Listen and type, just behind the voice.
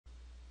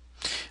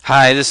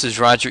Hi, this is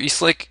Roger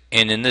Eastlick,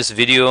 and in this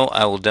video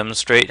I will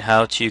demonstrate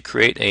how to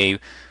create a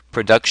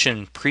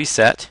production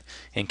preset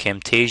in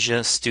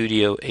Camtasia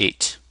Studio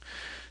 8.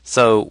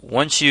 So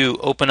once you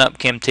open up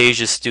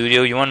Camtasia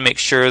Studio, you want to make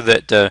sure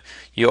that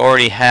you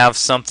already have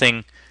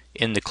something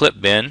in the clip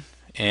bin,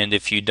 and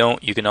if you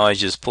don't, you can always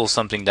just pull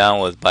something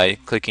down by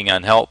clicking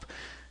on Help,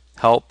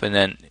 and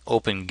then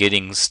open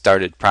Getting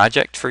Started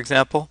Project, for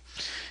example.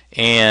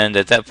 And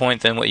at that point,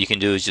 then what you can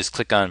do is just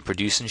click on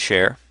Produce and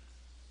Share,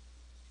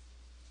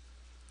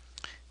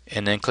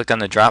 and then click on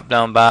the drop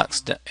down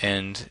box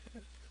and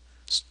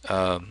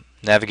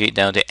navigate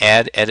down to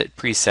Add Edit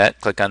Preset.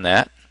 Click on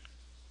that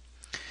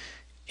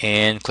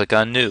and click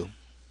on New.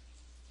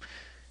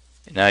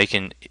 Now you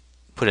can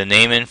put a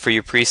name in for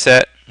your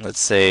preset. Let's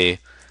say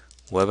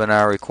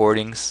webinar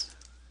recordings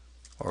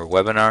or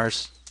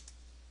webinars.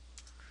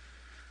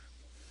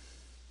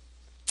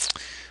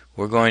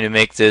 We're going to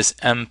make this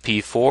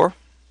MP4.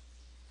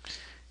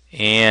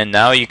 And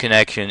now you can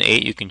actually, in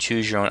 8, you can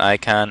choose your own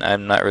icon.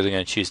 I'm not really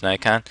going to choose an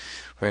icon.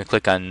 We're going to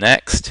click on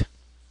Next.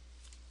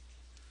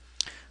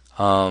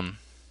 I'm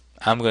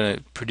going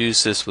to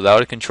produce this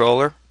without a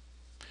controller.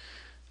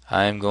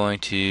 I'm going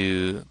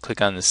to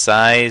click on the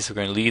size. We're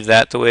going to leave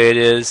that the way it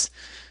is.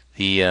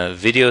 The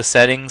video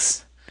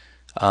settings,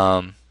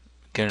 going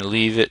to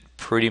leave it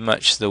pretty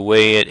much the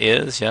way it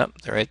is. Yep,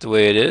 right the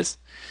way it is.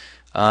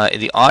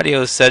 The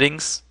audio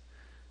settings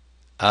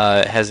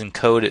has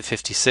encode at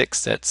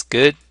 56. That's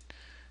good.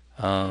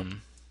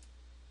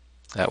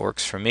 That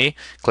works for me.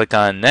 Click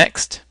on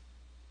Next.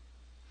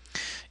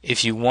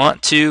 If you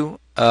want to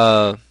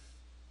you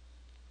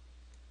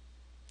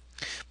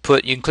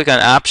can click on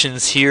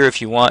Options here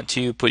if you want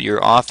to put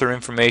your author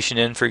information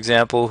in, for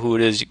example, who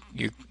it is,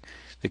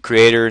 the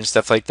creator and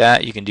stuff like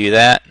that. You can do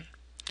that,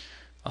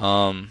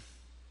 but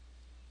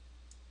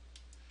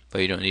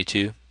you don't need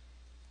to.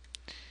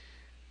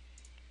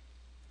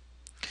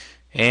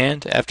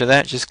 And after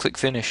that, just click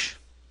Finish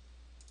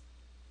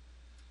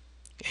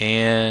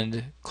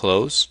and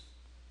close.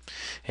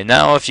 And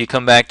now if you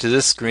come back to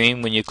this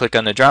screen, when you click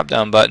on the drop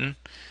down button,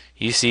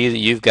 you see that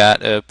you've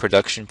got a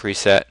production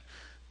preset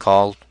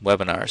called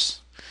Webinars.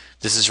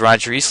 This is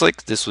Roger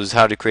Eastlick. This was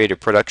how to create a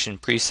production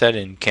preset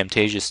in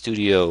Camtasia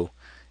Studio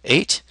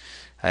 8.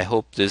 I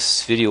hope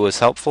this video was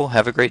helpful.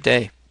 Have a great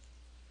day.